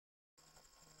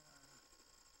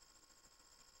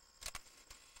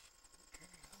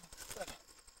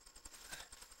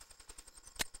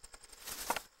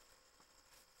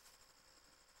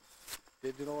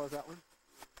digital as that one?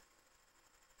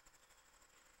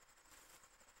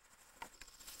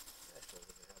 Actually,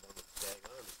 they have on the tag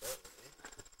on to start with, eh?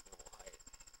 Oh, hide.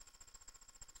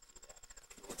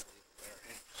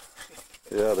 Do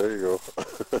that. Yeah, there you go.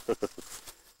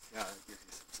 Yeah, that gives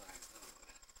you some size.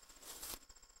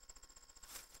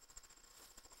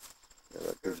 Yeah,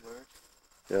 that Good good. work.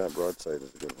 Yeah, broadside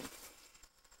is a good one.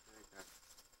 Very good.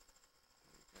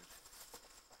 Very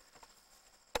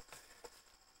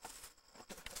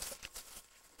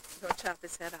good. Don't chop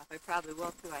his head off. I probably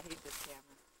will too. I hate this camera.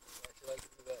 She likes to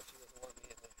do that. She doesn't want me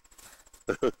in there.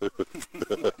 I just hate this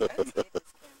camera.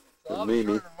 So I'll Mimi. be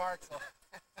short remarks.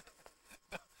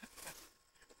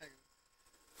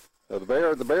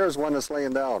 The bear's one that's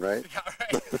laying down, right? Yeah,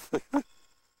 right.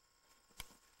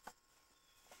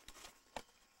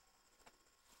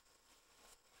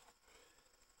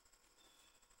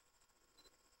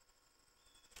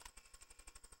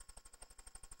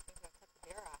 Maybe I'll cut the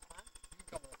bear off, huh? You can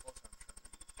come a little closer, I'm sure.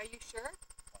 Are you sure?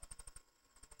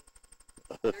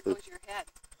 There goes your head.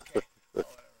 Okay. Oh,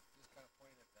 whatever. Just kind of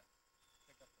point at that.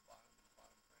 Pick up the bottom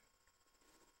frame.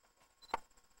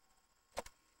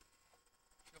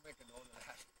 She'll make a note of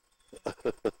that.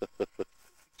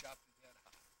 Chopped his head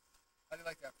off. How do you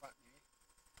like that front knee?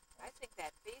 I think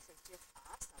that face is just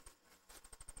awesome.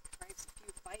 Craves a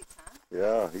few fights, huh?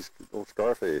 Yeah, he's old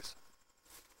Scarface.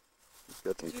 He's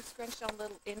got some. Did you scrunch down a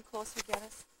little in closer,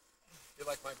 Dennis? You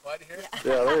like my bud here? Yeah.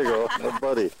 Yeah, there you go. Good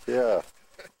buddy. Yeah.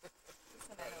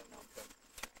 Listen, I don't know.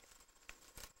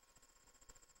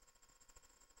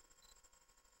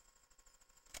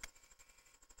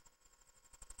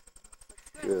 Looks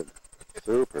Good.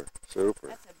 Super. Super.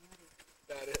 That's a beauty.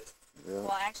 That is. Yeah.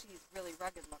 Well, actually, he's really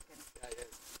rugged looking. Yeah, it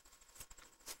is.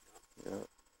 Yeah.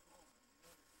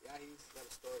 Yeah, he's got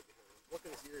a story behind him. Look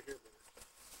at his ear here, man.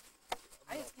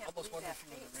 I just can't almost believe wonder that if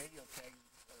he was a face. radio tag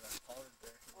collared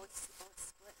there. Oh, it's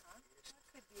split, huh? That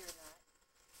could be or not.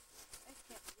 I just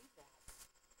can't believe that.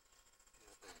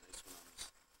 Yeah, nice one on his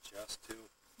chest too.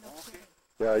 No kidding.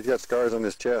 Yeah, he's got scars on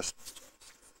his chest.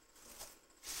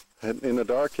 And in the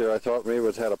dark here, I thought maybe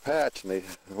it had a patch, and it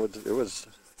was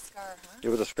Scar, huh? it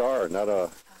was a scar, not a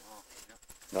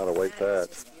white That is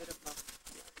patch. just beautiful.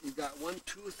 You got one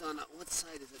tooth on what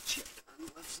side is it chipped? On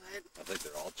the left side? I think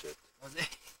they're all chipped. Was it?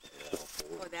 Yeah, all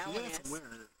four. Oh, that He one had is. some wear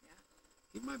in it. Yeah.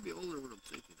 He might be older than what I'm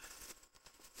thinking.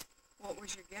 What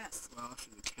was your guess? Well, I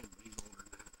should have 10, but he's older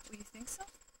than that. Well, you think so?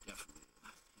 Definitely.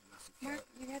 He must have Mark,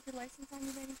 you have your license on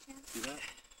you by any chance? See that? He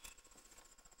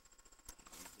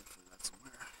definitely got some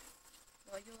wear.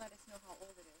 Well, you'll let us know how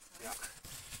old it is, huh? Yeah.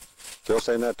 They'll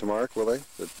send that to Mark, will they?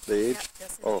 The age? Yep,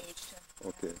 they'll send Oh, the age to.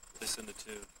 Okay. They send it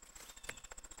to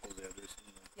all the others.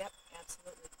 Yep,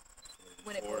 absolutely. So they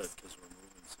When it forward goes- because we're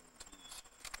moving soon too.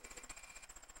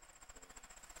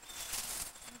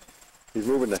 He's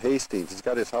moving to Hastings. He's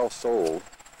got his house sold.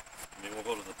 I mean, we'll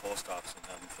go to the post office and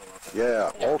have them fill out that.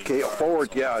 Yeah. forwarding Okay. card, Forward.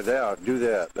 so- Yeah. Do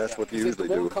that. That's what He you said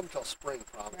usually it won't do. come till spring,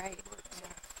 probably. Right.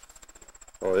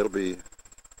 Oh, it'll be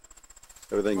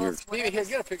everything Well, you're. it's Maybe here,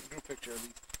 whatever get a good picture of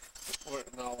these.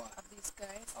 No, of these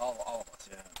guys. all of us.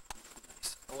 Yeah.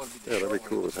 Nice. I want to be the Yeah, that'd be short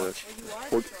cool one. as heck. Well, you are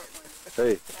Well, the short one.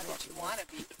 Hey, Not that you want to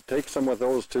be. take some of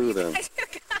those too then.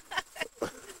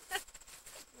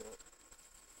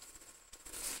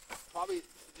 Probably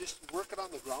just work it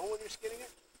on the ground when you're skinning it,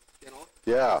 you know.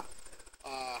 Yeah.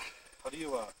 How do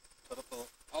you cut up the?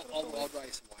 I'll dry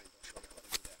some wine. I'll show you how to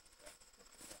do that. Dry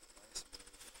some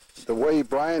wine. The way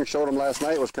Brian showed him last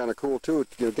night was kind of cool too.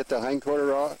 You get the hind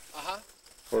quarter off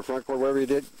or front quarter, whatever you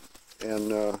did,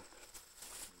 and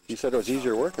he said it was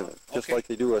easier working it, just Okay. like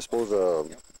they do, I suppose, a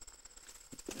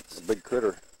big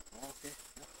critter. Okay.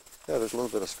 Yeah, there's a little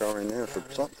bit of scarring there for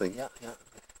something. Yeah.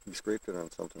 You scraped it on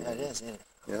something. Yeah, it is, isn't it?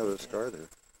 Yeah, there's a scar there.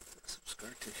 Some scar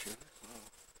tissue.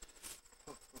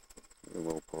 We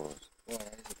won't pause. Boy,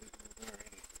 that is a big move there,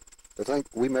 ain't it? I think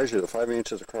we measured the 5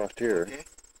 inches across here. Okay.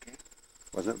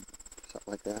 Wasn't it?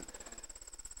 Something like that.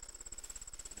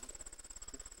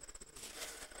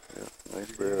 Yeah,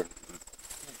 nice bear.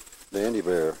 Dandy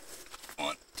bear.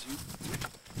 1, 2.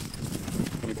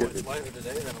 Let me Boy, get it's it. lighter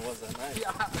today than it was that night.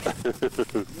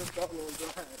 Just got a little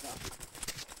dry.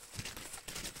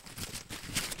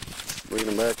 Bring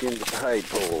them back into the hide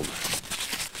fold.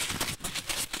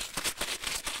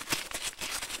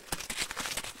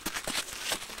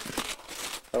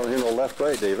 I don't hear no left,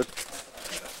 right, David.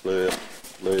 Left,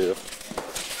 right, left.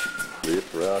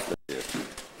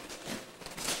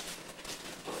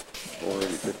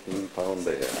 415-pound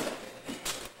bear.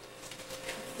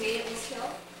 Date was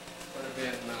killed? Would have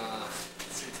been,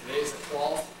 let's see, today's the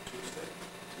 12th. Tuesday,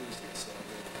 so Tuesday,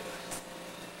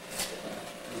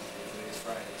 today's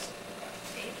Friday, so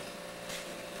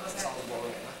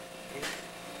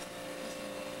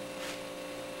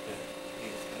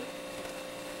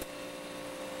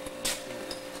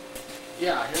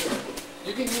Yeah, here.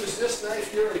 You can use this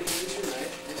knife here, or you can use your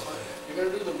knife. It's fine. You're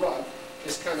gonna do the rug.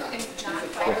 Just kind of. And not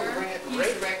fire, use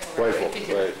the regular. Rifle, Right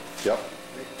here. right, yep,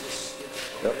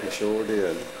 yep, you sure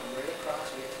did. Come right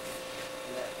across me.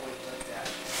 To that point like that.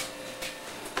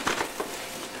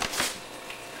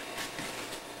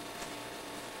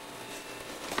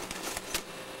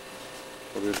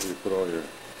 What did you put all your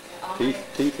All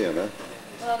teeth in, huh?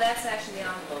 Well, that's actually the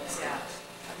envelopes, yeah.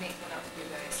 I'll make one up for you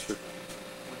guys. Sure.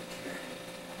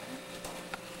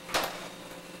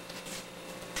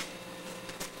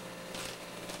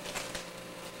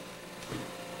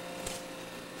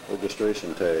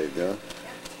 Registration tag, huh?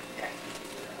 Okay.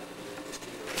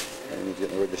 And you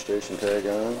getting a registration tag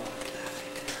on?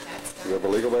 That's You done. have a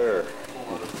legal bear.